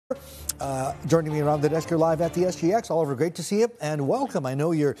Joining me around the desk, you're live at the SGX. Oliver, great to see you and welcome. I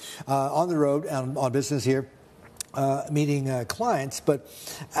know you're on the road on business here, meeting clients, but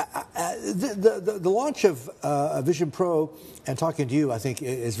the launch of Vision Pro and talking to you, I think,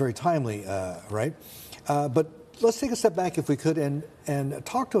 is very timely, right? But let's take a step back, if we could, and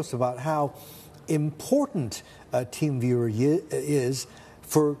talk to us about how important TeamViewer is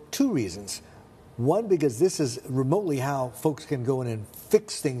for two reasons. One, because this is remotely how folks can go in and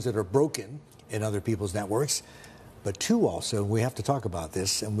fix things that are broken in other people's networks. But two, also, we have to talk about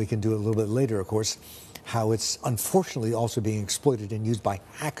this, and we can do it a little bit later, of course, how it's unfortunately also being exploited and used by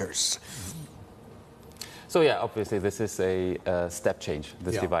hackers. So yeah, obviously this is a step change,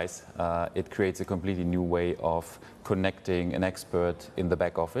 this device. It creates a completely new way of connecting an expert in the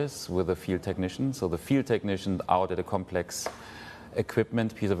back office with a field technician. So the field technician out at a complex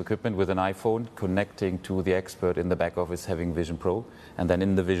piece of equipment with an iPhone, connecting to the expert in the back office having Vision Pro. And then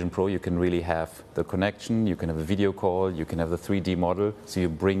in the Vision Pro you can really have the connection, you can have a video call, you can have the 3D model. So you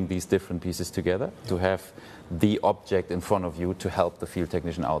bring these different pieces together to have the object in front of you to help the field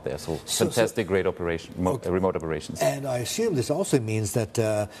technician out there. So fantastic, great operation, remote operations. And I assume this also means that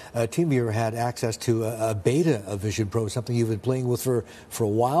TeamViewer had access to a beta of Vision Pro, something you've been playing with for a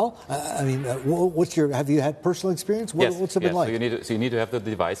while. I mean, have you had personal experience? What's it been like? So you need to have the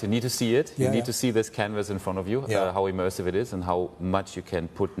device, you need to see it, you need to see this canvas in front of you, how immersive it is and how much you can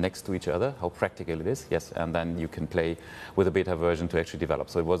put next to each other, how practical it is, and then you can play with a beta version to actually develop.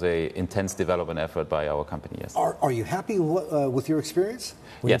 So it was an intense development effort by our company. Yes. Are you happy with your experience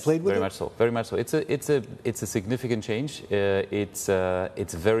when yes, you played with very it? much so. Very much so. It's a significant change. It's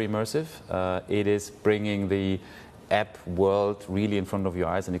very immersive. It is bringing the app world really in front of your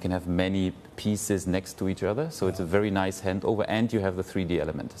eyes, and you can have many pieces next to each other. So it's a very nice handover, and you have the 3D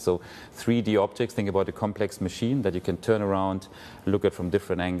element. So 3D objects, think about a complex machine that you can turn around, look at from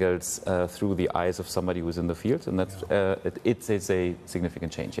different angles through the eyes of somebody who's in the field, and that's it's a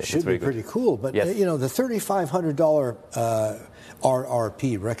significant change. Yes, should be pretty cool. But you know, the $3,500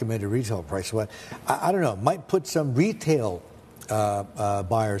 RRP, recommended retail price, I don't know, might put some retail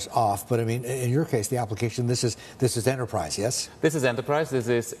buyers off, but I mean, in your case, the application, this is enterprise, yes? This is enterprise. This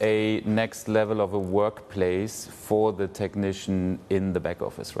is a next level of a workplace for the technician in the back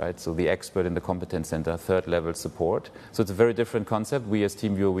office, right? So the expert in the competence center, third level support. So it's a very different concept. We as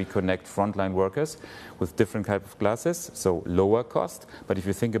TeamViewer, we connect frontline workers with different type of classes, so lower cost. But if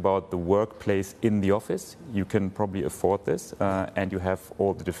you think about the workplace in the office, you can probably afford this, and you have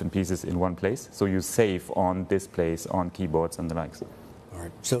all the different pieces in one place. So you save on displays, on keyboards, and the like. All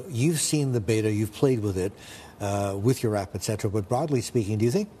right. So you've seen the beta, you've played with it, with your app, etc. But broadly speaking, do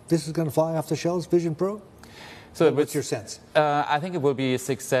you think this is going to fly off the shelves, Vision Pro? So what's your sense? I think it will be a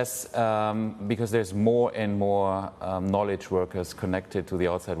success because there's more and more knowledge workers connected to the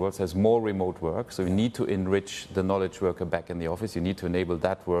outside world. There's more remote work, so you need to enrich the knowledge worker back in the office. You need to enable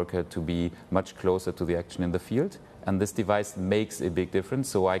that worker to be much closer to the action in the field. And this device makes a big difference.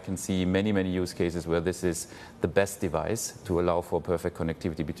 So I can see many, many use cases where this is the best device to allow for perfect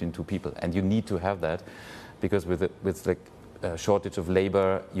connectivity between two people. And you need to have that because with like shortage of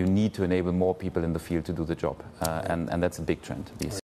labor, you need to enable more people in the field to do the job. And that's a big trend.